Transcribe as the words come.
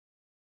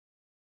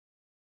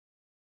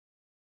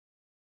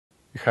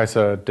Ich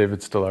heiße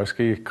David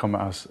Stolarsky, ich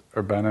komme aus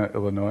Urbana,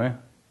 Illinois,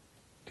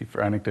 die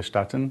Vereinigten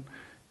Staaten.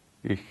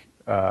 Ich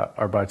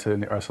arbeite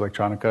in der Ars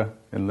Electronica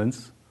in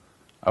Linz.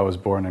 I was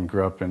born and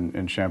grew up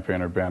in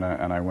Champaign, Urbana,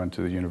 and I went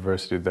to the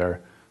university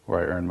there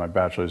where I earned my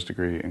bachelor's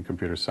degree in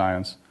computer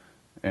science.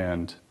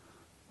 And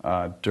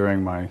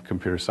during my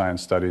computer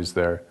science studies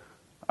there,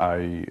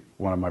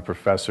 one of my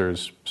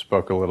professors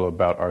spoke a little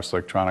about Ars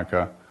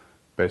Electronica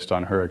based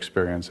on her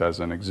experience as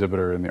an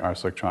exhibitor in the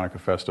Ars Electronica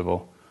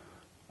Festival.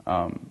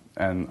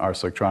 And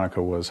Ars Electronica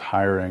was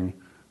hiring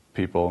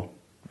people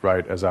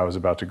right as I was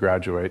about to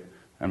graduate,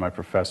 and my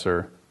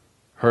professor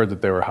heard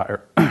that they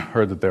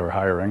were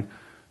hiring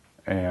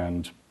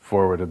and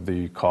forwarded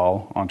the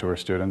call onto her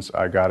students.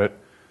 I got it.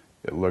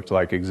 It looked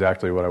like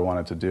exactly what I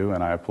wanted to do,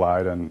 and I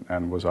applied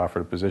and was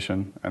offered a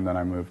position, and then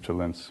I moved to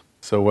Linz.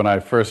 So when I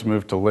first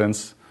moved to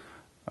Linz,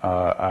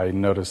 I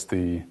noticed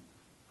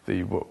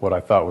what I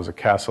thought was a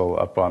castle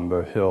up on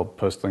the hill,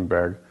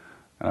 Postlingberg,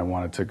 and I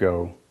wanted to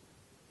go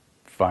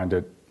find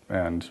it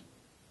and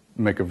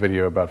make a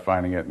video about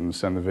finding it and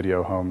send the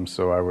video home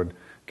so I would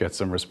get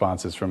some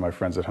responses from my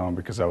friends at home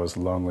because I was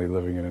lonely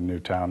living in a new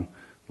town,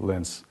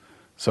 Linz.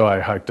 So I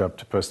hiked up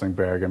to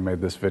Postlingberg and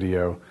made this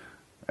video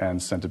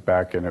and sent it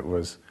back, and it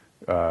was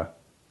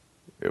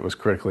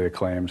critically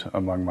acclaimed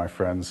among my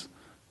friends.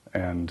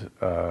 And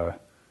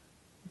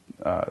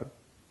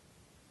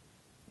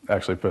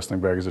actually,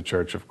 Postlingberg is a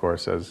church, of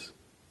course, as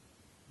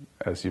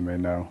you may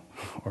know,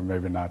 or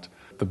maybe not.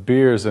 The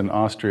beers in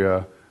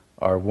Austria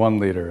are 1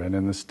 liter, and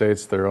in the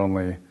States they're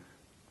only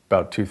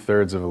about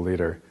 2/3 of a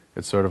liter.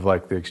 It's sort of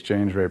like the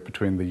exchange rate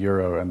between the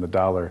euro and the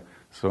dollar.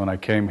 So when I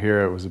came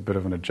here, it was a bit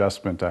of an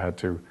adjustment. I had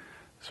to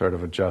sort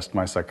of adjust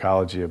my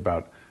psychology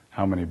about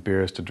how many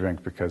beers to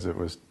drink because it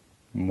was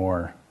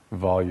more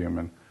volume,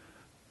 and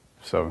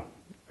so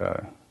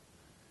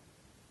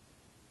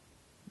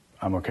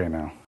I'm okay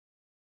now.